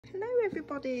Hello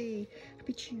everybody,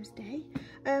 happy Tuesday.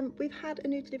 We've had a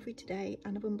new delivery today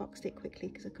and I've unboxed it quickly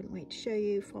because I couldn't wait to show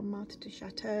you, from Marta du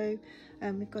Chateau.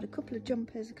 We've got a couple of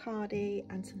jumpers, a cardi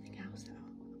and something else that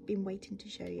I've been waiting to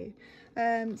show you.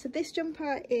 So this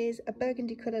jumper is a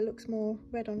burgundy colour, looks more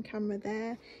red on camera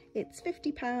there. It's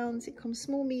 £50, it comes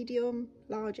small, medium,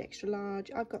 large, extra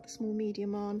large. I've got the small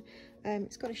medium on.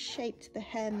 It's got a shape to the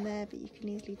hem there, but you can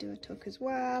easily do a tuck as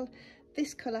well.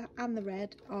 This colour and the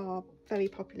red are very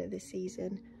popular this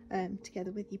season,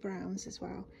 together with your browns as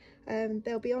well.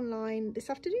 They'll be online this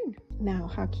afternoon. Now,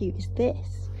 how cute is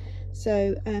this?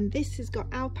 So this has got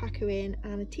alpaca in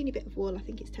and a teeny bit of wool. I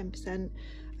think it's 10%.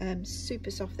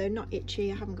 Super soft though, not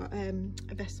itchy. I haven't got a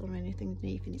vest on or anything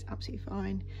underneath and it's absolutely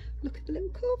fine. Look at the little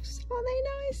cuffs, aren't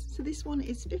they nice? So this one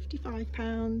is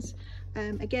 £55.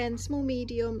 Again, small,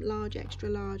 medium, large, extra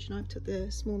large, and I've took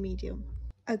the small medium.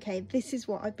 Okay, this is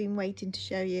what I've been waiting to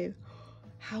show you.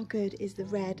 How good is the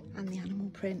red and the animal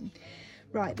print?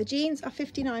 Right, the jeans are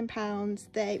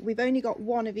 £59. We've only got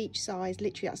one of each size.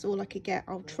 Literally, that's all I could get.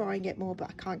 I'll try and get more, but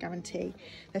I can't guarantee.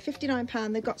 They're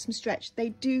 £59. They've got some stretch. They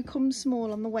do come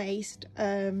small on the waist.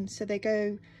 So they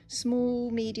go small,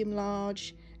 medium,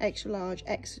 large, extra large,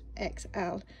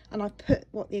 XL. And I've put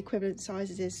what the equivalent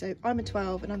sizes is. So I'm a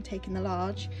 12 and I'm taking the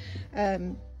large.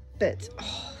 But,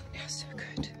 oh, they're so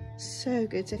good. So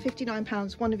good. So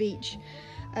 £59, one of each.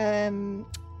 And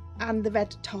the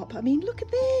red top. I mean, look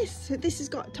at this. So this has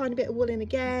got a tiny bit of wool in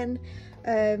again.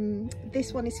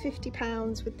 This one is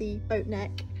 £50 with the boat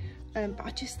neck. But I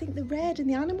just think the red and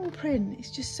the animal print is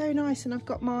just so nice. And I've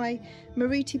got my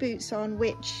Maruti boots on,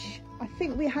 which I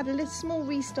think we had a little small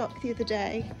restock the other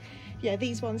day. Yeah,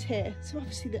 these ones here. So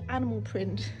obviously the animal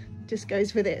print just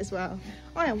goes with it as well.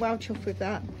 I am well chuffed with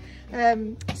that.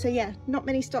 So yeah, not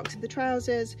many stocks of the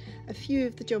trousers, a few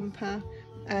of the jumper,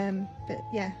 but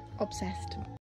yeah, obsessed.